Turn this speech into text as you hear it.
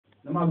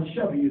Imam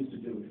Shafi used to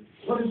do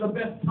it. What is the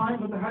best time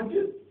for the Hajj?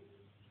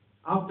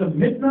 After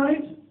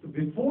midnight to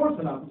before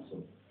Salat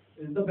al-Subh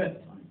is the best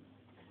time.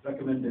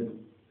 Recommended.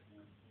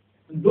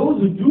 And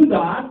those who do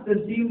that,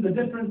 they see the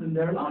difference in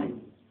their life.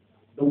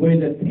 The way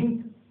they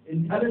think,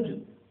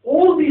 intelligence.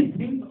 All these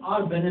things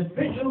are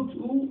beneficial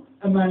to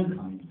a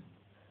mankind.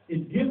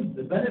 It gives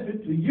the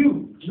benefit to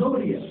you,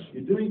 nobody else.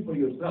 You're doing it for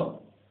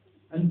yourself.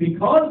 And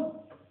because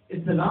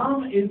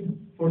Islam is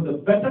for the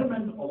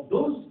betterment of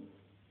those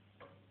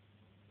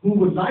who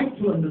would like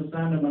to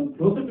understand and come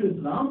closer to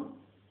Islam,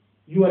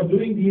 you are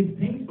doing these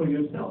things for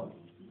yourself.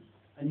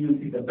 And you'll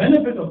see the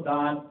benefit of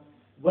that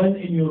when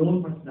in your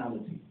own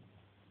personality.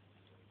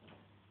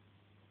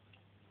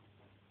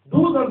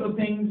 Those are the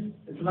things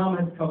Islam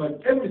has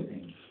covered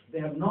everything. They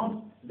have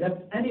not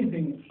left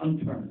anything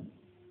unturned.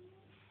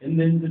 In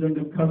the incident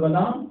of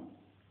Karbala,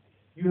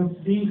 you have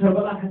seen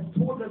Karbala has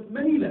taught us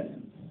many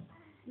lessons.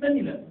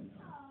 Many lessons.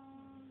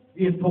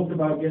 We have talked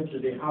about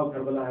yesterday how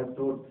Karbala has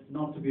taught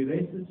not to be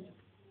racist.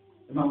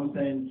 Imam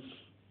Hussain,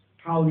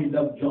 how he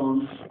loved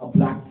John, a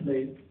black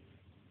slave.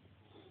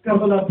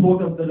 Karbala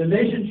taught us the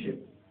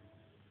relationship.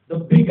 The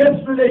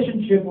biggest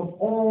relationship of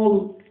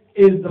all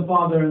is the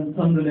father and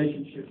son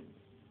relationship.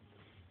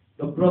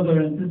 The brother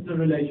and sister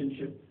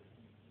relationship.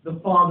 The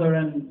father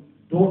and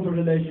daughter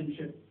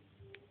relationship.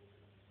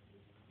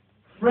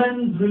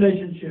 Friends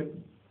relationship.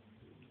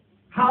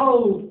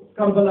 How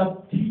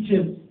Karbala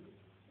teaches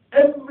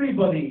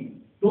everybody,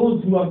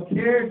 those who are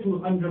care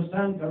to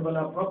understand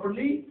Karbala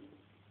properly,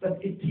 that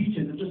it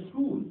teaches. It's a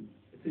school.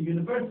 It's a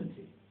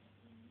university.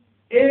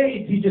 A,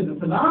 it teaches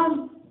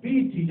Islam.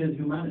 B, it teaches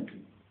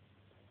humanity.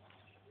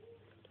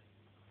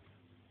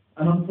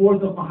 And on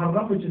 4th of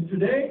Moharam, which is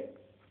today,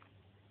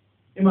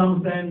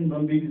 Imam Hussain,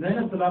 when Bibi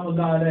Zainab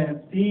Salamullah alayhi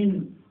have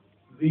seen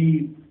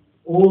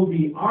all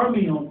the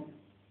army of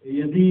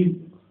Yazid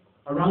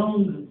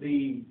around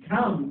the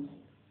camps,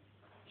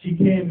 she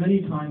came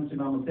many times to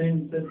Imam Hussain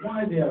and said,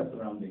 why they are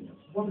surrounding us?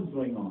 What is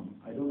going on?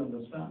 I don't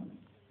understand.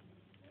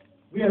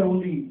 We are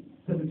only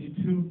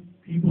 72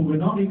 people. We're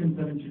not even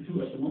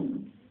 72 at the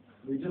moment.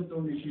 We're just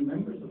only a few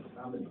members of the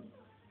family.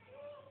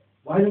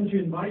 Why don't you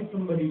invite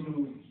somebody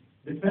to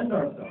defend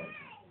ourselves?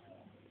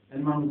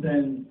 And Imam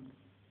Hussain,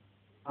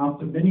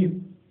 after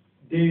many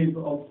days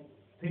of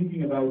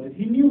thinking about it,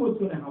 he knew what's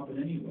going to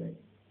happen anyway.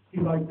 He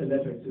writes a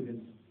letter to his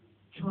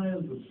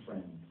childhood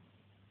friend.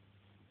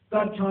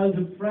 That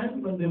childhood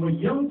friend, when they were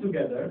young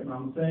together,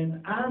 Imam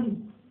Hussain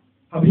and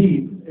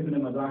Habib ibn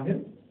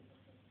Mazahir,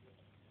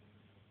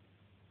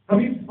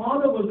 Habib's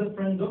father was a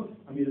friend of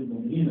Amir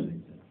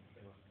al-Mu'mineen.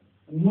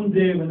 And one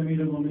day when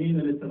Amir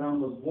al-Mu'mineen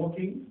was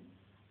walking,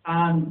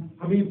 and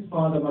Habib's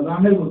father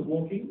Mazahir was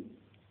walking,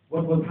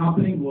 what was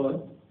happening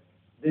was,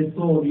 they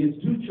saw these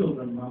two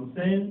children, Imam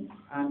Hussain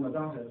and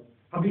Mazahir.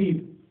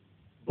 Habib,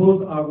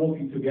 both are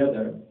walking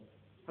together.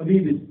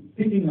 Habib is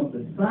picking up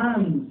the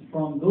sands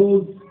from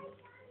those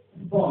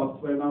spots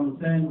where Imam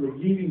Hussain was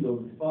leaving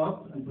those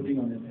spots and putting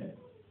on his head.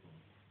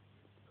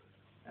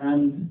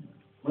 And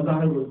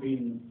Mazahir was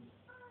being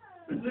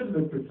a little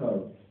bit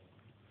perturbed.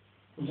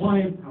 Why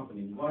is it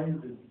happening? Why is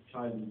this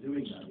child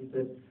doing that? He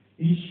said,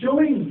 he's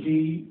showing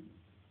the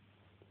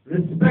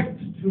respect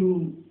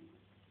to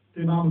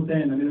Imam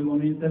Hussain. And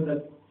Imam said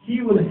that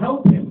he will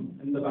help him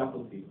in the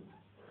battlefield.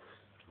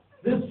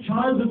 This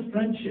childhood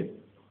friendship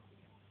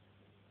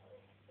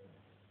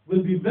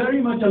will be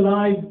very much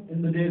alive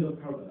in the days of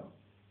Karbala.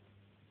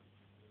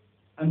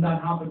 And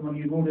that happened when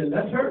he wrote a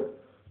letter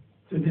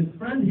to his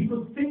friend. He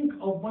could think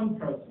of one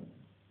person.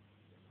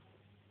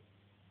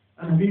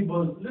 And he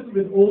was a little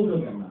bit older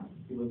than that.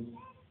 He was,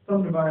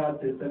 some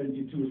riwayat say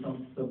 72,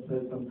 some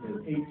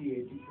say 80,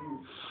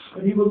 82.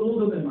 But he was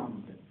older than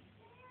Imam Hussain.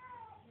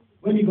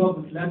 When he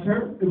got this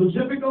letter, it was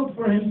difficult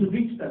for him to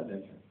reach that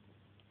letter.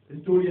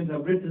 Historians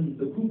have written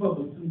the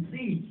Kufa was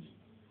besieged.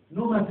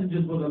 No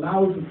messengers were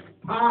allowed to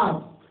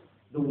pass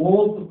the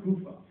walls of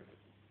Kufa.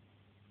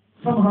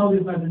 Somehow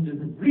these messengers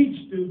had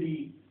reached to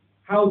the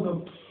house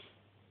of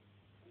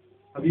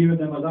Habib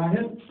ibn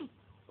Mazahir.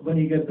 When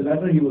he gets the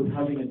letter, he was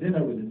having a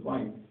dinner with his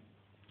wife.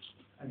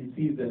 And he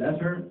sees the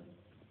letter,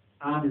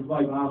 and his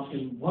wife asks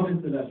him, what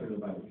is the letter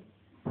about?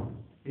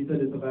 He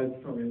said, it's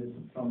about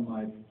from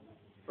my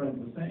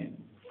friend Hussain,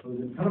 who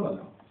was in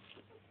Karbala.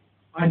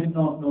 I did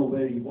not know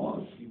where he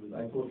was.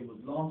 I thought he was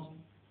lost.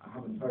 I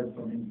haven't heard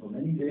from him for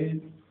many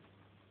days,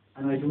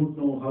 and I don't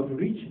know how to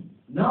reach him.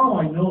 Now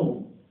I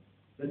know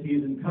that he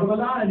is in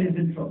Karbala and is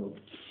in trouble.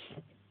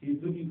 He's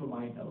looking for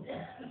my help.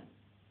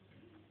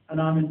 And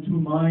I'm in two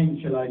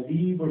minds, shall I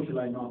leave or shall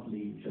I not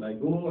leave? Shall I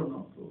go or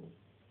not go?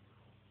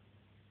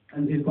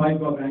 And his wife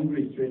got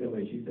angry straight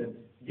away. She said,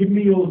 give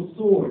me your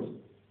sword.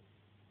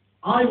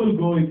 I will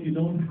go if you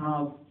don't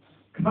have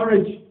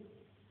courage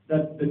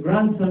that the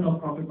grandson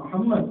of Prophet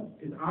Muhammad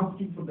is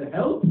asking for the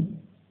help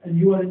and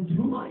you are in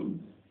two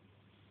minds.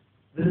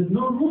 There is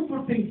no room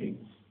for thinking.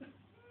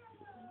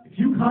 If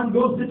you can't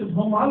go, sit at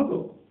home, I'll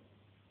go.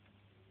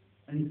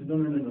 And he said, no,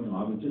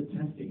 I was just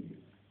testing you.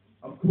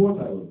 Of course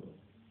I will go.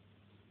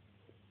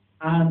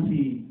 And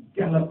he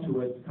galloped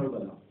towards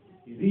Karbala.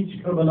 He He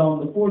reached Karbala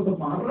on the 4th of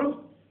Moharam,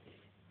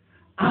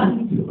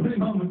 and when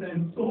Imam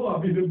Hussain saw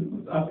Habib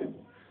ibn Muttalib,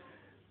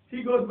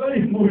 he got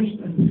very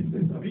emotional. He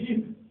said,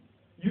 Habib,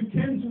 you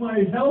came to my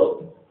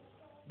help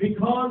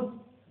because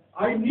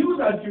I knew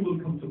that you will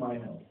come to my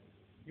help.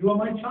 You are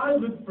my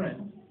childhood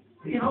friend.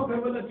 See how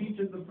Karbala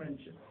teaches the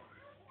friendship.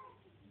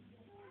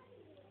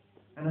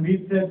 And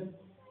Habib said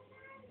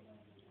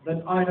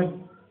that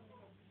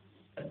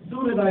as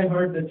soon as I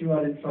heard that you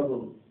are in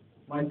trouble,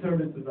 my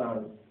services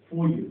are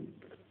for you.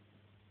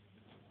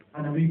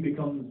 And Habib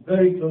becomes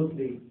very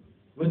closely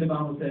with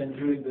Imam Hussain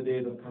during the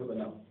days of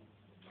Karbala,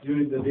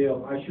 during the day of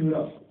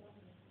Ashura.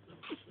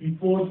 He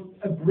fought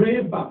a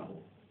brave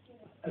battle.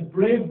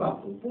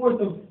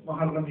 4th of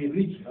Moharam, he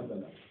reached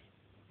Karbala.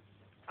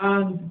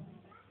 And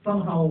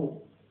somehow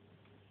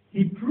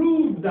he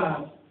proved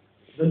that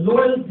the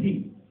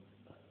loyalty,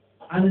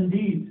 and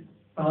indeed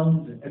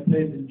found a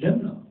place in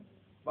Jannah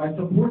by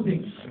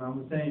supporting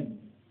Imam Hussain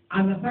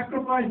and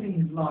sacrificing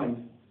his life,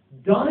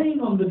 dying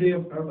on the day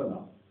of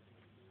Karbala,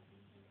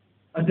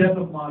 a death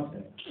of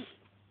martyr.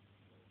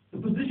 The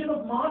position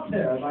of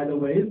martyr, by the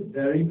way, is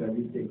very,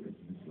 very sacred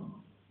in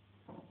Islam.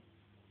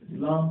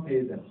 Islam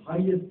pays the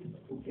highest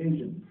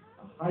occasion,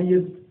 the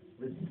highest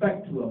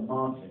respect to a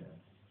martyr.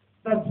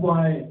 That's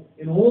why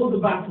in all the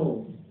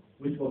battles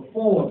which were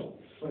fought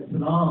for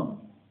Islam,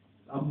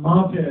 a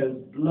martyr's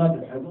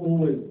blood has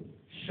always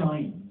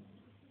shined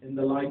in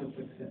the light of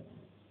success.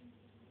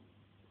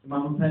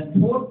 Imam Hussain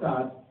taught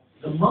that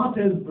the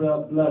martyr's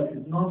blood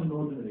is not an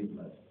ordinary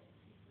blood.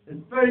 It's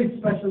a very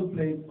special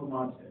place for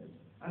martyrs,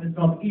 and it's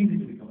not easy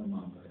to become a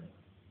martyr.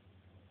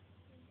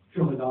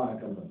 Shuhada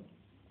Karbala.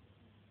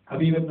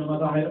 Habib ibn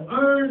Muttalib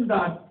earned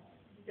that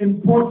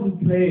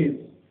important place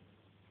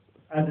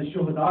as a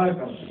Shuhada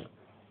Karbala.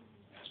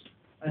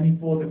 And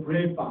he fought a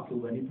great battle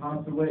when he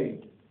passed away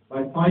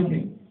by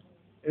fighting.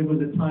 It was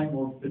a time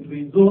of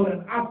between Zuhr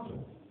and Asr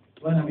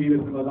when Habib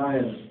ibn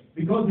Muttalib,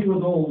 because he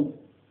was old,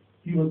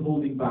 he was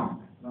holding back.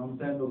 Imam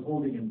Hussain was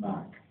holding him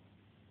back.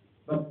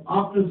 But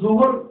after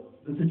Zuhr,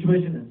 the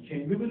situation has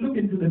changed. We will look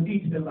into the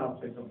detailed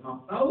aspects of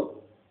now,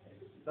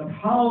 that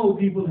how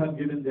people have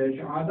given their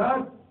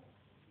shahadat.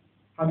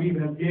 Habib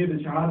has gave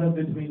the shahadat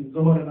between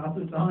Zuhr and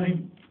Asr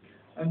time.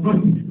 And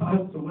when he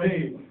passed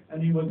away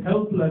and he was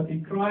helpless, he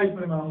cried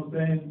for Imam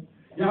Hussain,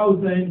 Ya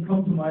Hussain,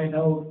 come to my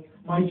help.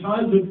 My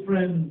childhood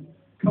friend,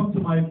 come to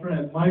my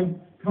friend.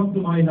 Come to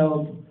my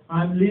help.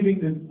 I'm leaving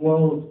this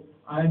world.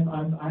 I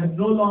have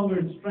no longer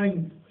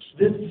strength.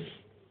 This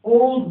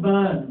old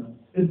man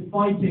is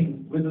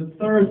fighting with a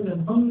thirst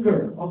and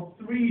hunger of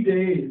 3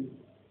 days.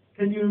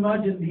 Can you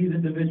imagine these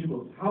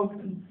individuals? How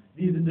can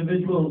these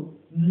individuals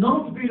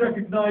not be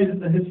recognized in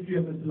the history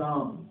of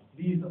Islam?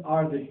 These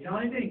are the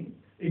shining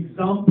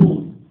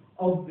examples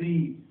of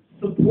the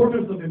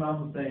supporters of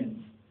Imam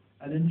Hussain.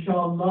 And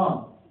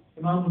inshallah,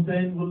 Imam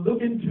Hussain will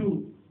look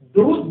into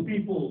those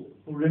people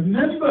who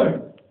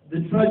remember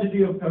the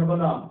tragedy of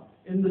Karbala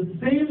in the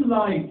same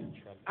light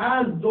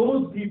as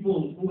those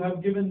people who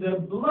have given their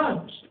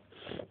blood,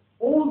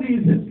 all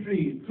these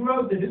histories,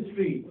 throughout the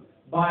history,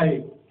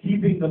 by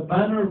keeping the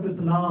banner of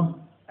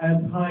Islam as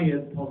high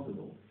as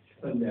possible.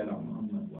 Salli ala Muhammad.